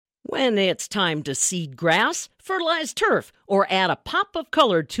When it's time to seed grass, fertilize turf, or add a pop of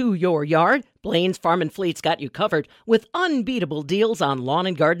color to your yard, Blaine's Farm and Fleet's got you covered with unbeatable deals on lawn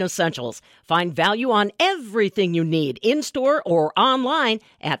and garden essentials. Find value on everything you need in-store or online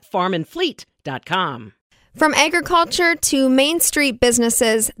at farmandfleet.com. From agriculture to Main Street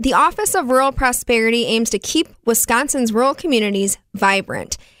businesses, the Office of Rural Prosperity aims to keep Wisconsin's rural communities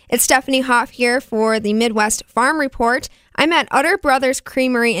vibrant. It's Stephanie Hoff here for the Midwest Farm Report. I'm at Utter Brothers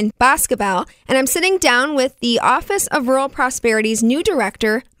Creamery in Boscobel, and I'm sitting down with the Office of Rural Prosperity's new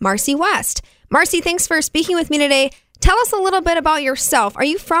director, Marcy West. Marcy, thanks for speaking with me today. Tell us a little bit about yourself. Are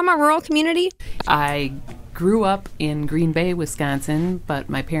you from a rural community? I grew up in Green Bay, Wisconsin, but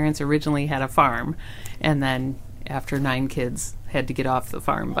my parents originally had a farm, and then after 9 kids, had to get off the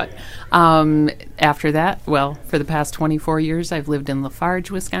farm. But after that, well, for the past 24 years, I've lived in Lafarge,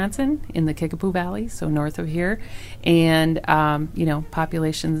 Wisconsin, in the Kickapoo Valley, so north of here. And,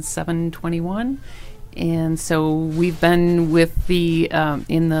 population 721. And so we've been with the,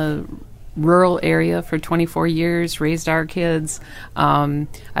 in the rural area for 24 years, raised our kids.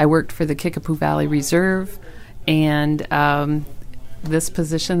 I worked for the Kickapoo Valley Reserve, and this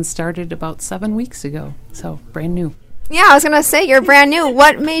position started about 7 weeks ago, so brand new. Yeah, I was going to say, you're brand new.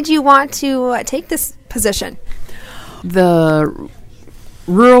 What made you want to take this position? The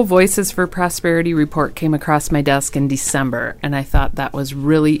Rural Voices for Prosperity report came across my desk in December, and I thought that was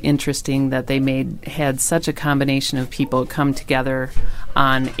really interesting that they had such a combination of people come together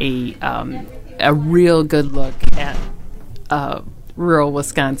on a real good look at rural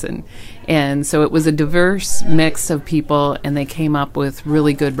Wisconsin. And so it was a diverse mix of people, and they came up with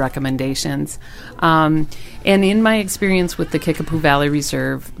really good recommendations. And in my experience with the Kickapoo Valley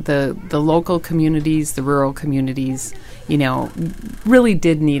Reserve, the local communities, the rural communities, really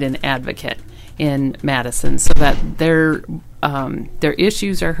did need an advocate in Madison so that their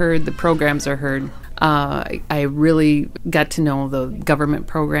issues are heard, the programs are heard. I really got to know the government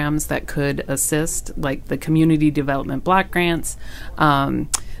programs that could assist, like the community development block grants, the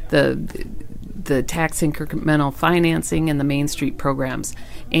tax incremental financing, and the Main Street programs.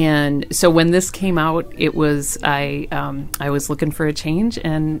 And so when this came out, it was I was looking for a change,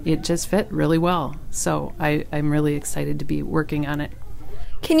 and it just fit really well. So I'm really excited to be working on it.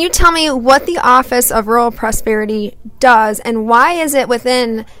 Can you tell me what the Office of Rural Prosperity does, and why is it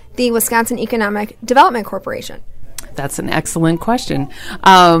within the Wisconsin Economic Development Corporation? That's an excellent question.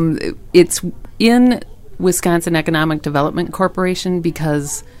 It's in Wisconsin Economic Development Corporation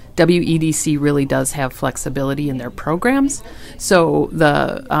because WEDC really does have flexibility in their programs. So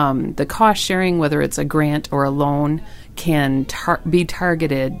the cost sharing, whether it's a grant or a loan, can be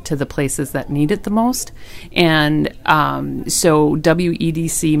targeted to the places that need it the most. And so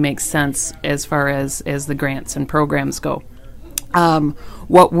WEDC makes sense as far as the grants and programs go.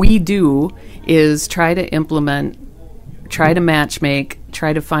 What we do is try to implement, try to match make,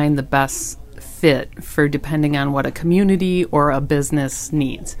 try to find the best fit for depending on what a community or a business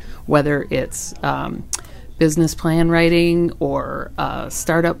needs, whether it's business plan writing or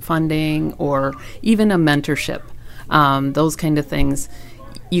startup funding or even a mentorship. Those kind of things,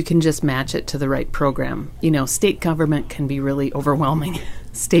 you can just match it to the right program. State government can be really overwhelming.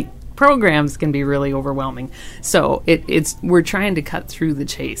 State programs can be really overwhelming. So we're trying to cut through the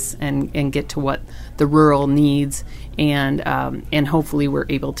chase and get to what the rural needs, and hopefully we're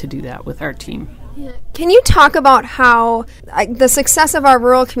able to do that with our team. Yeah. Can you talk about how the success of our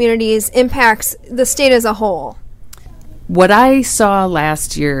rural communities impacts the state as a whole? What I saw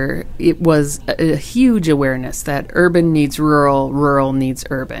last year, it was a huge awareness that urban needs rural, rural needs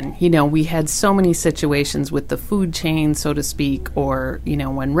urban. We had so many situations with the food chain, so to speak, or,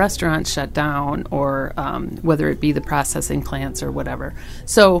 when restaurants shut down, or whether it be the processing plants or whatever.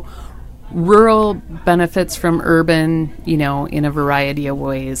 So rural benefits from urban, in a variety of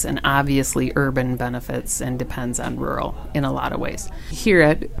ways, and obviously urban benefits and depends on rural in a lot of ways. Here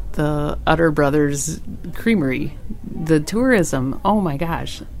at the Utter Brothers Creamery, the tourism, oh my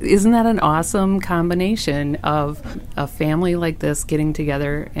gosh, isn't that an awesome combination of a family like this getting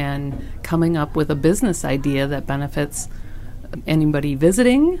together and coming up with a business idea that benefits anybody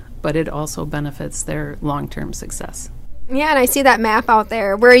visiting, but it also benefits their long-term success. Yeah, and I see that map out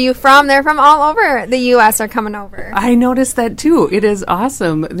there. Where are you from? They're from all over the U.S. are coming over. I noticed that too. It is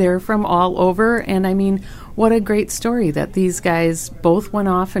awesome. They're from all over, and I mean, what a great story that these guys both went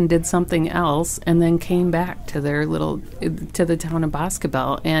off and did something else and then came back to to the town of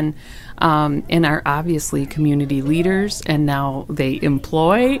Boscobel and are obviously community leaders, and now they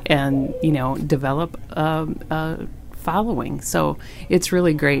employ and, develop a following. So it's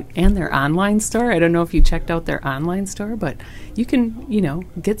really great. And their online store, I don't know if you checked out their online store, but you can,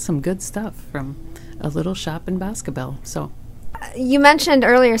 get some good stuff from a little shop in Boscobel. So you mentioned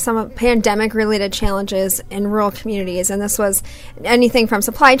earlier some pandemic-related challenges in rural communities, and this was anything from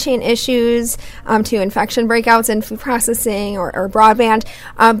supply chain issues to infection breakouts in food processing or broadband.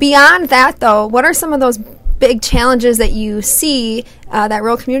 Beyond that, though, what are some of those big challenges that you see that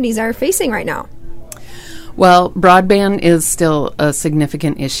rural communities are facing right now? Well, broadband is still a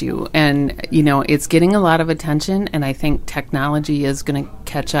significant issue, and, it's getting a lot of attention, and I think technology is going to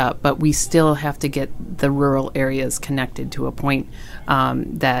catch up, but we still have to get the rural areas connected to a point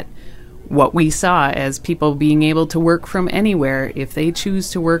that what we saw as people being able to work from anywhere, if they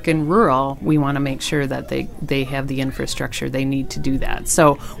choose to work in rural, we want to make sure that they have the infrastructure they need to do that.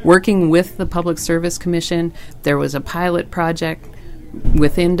 So working with the Public Service Commission, there was a pilot project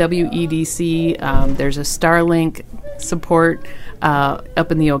within WEDC. There's a Starlink support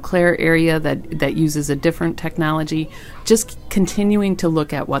up in the Eau Claire area that uses a different technology. Just continuing to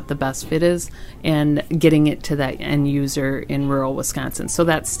look at what the best fit is and getting it to that end user in rural Wisconsin. So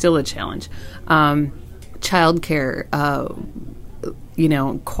that's still a challenge. Childcare,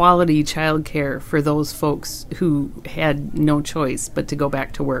 quality childcare for those folks who had no choice but to go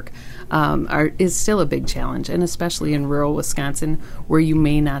back to work is still a big challenge, and especially in rural Wisconsin where you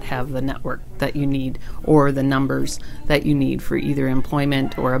may not have the network that you need or the numbers that you need for either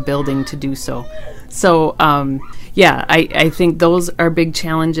employment or a building to do so. So, I think those are big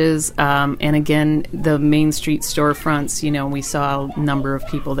challenges. And again, the Main Street storefronts, we saw a number of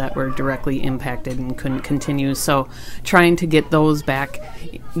people that were directly impacted and couldn't continue. So trying to get those back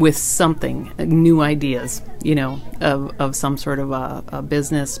with something, new ideas, of some sort of a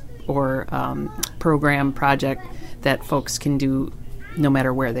business or program project that folks can do no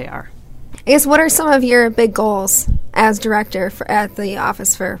matter where they are. I guess, what are some of your big goals as director at the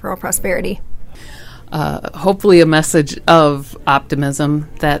Office for Rural Prosperity? Hopefully a message of optimism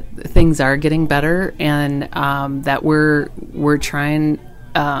that things are getting better, and that we're trying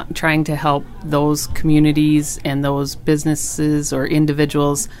to help those communities and those businesses or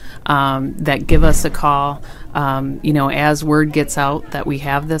individuals that give us a call. As word gets out that we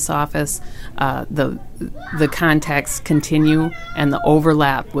have this office, the contacts continue, and the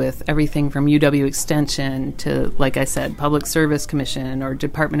overlap with everything from UW Extension to, like I said, Public Service Commission or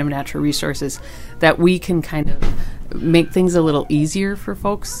Department of Natural Resources, that we can kind of make things a little easier for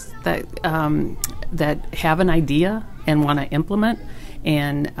folks that have an idea and want to implement.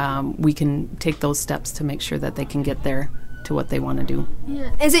 And we can take those steps to make sure that they can get there to what they want to do. Yeah.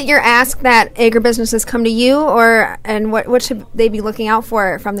 Is it your ask that agribusinesses come to you, and what should they be looking out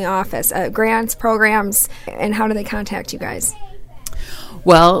for from the office? Grants, programs, and how do they contact you guys?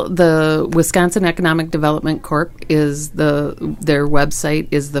 Well, the Wisconsin Economic Development Corp their website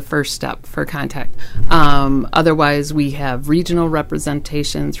is the first step for contact. Otherwise, we have regional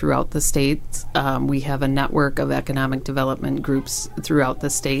representation throughout the state. We have a network of economic development groups throughout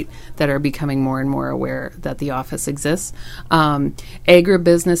the state that are becoming more and more aware that the office exists.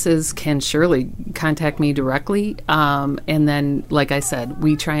 Agribusinesses can surely contact me directly. And then, like I said,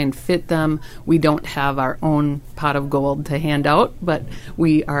 we try and fit them. We don't have our own pot of gold to hand out, but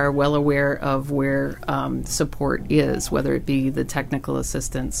we are well aware of where support is, whether it be the technical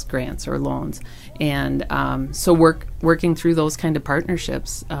assistance, grants, or loans. And so working through those kind of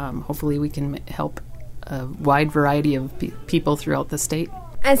partnerships, hopefully we can help a wide variety of people throughout the state.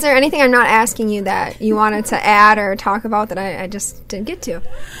 Is there anything I'm not asking you that you wanted to add or talk about that I just didn't get to?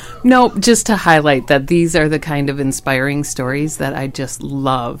 No, just to highlight that these are the kind of inspiring stories that I just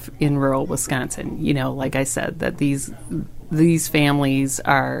love in rural Wisconsin. Like I said, that these families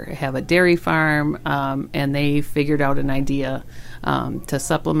have a dairy farm, and they figured out an idea to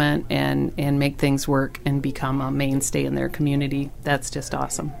supplement and make things work and become a mainstay in their community. That's just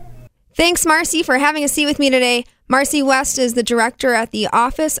awesome. Thanks, Marcy, for having a seat with me today. Marcy West is the director at the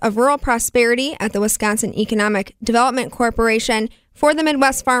Office of Rural Prosperity at the Wisconsin Economic Development Corporation. For the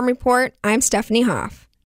Midwest Farm Report, I'm Stephanie Hoff.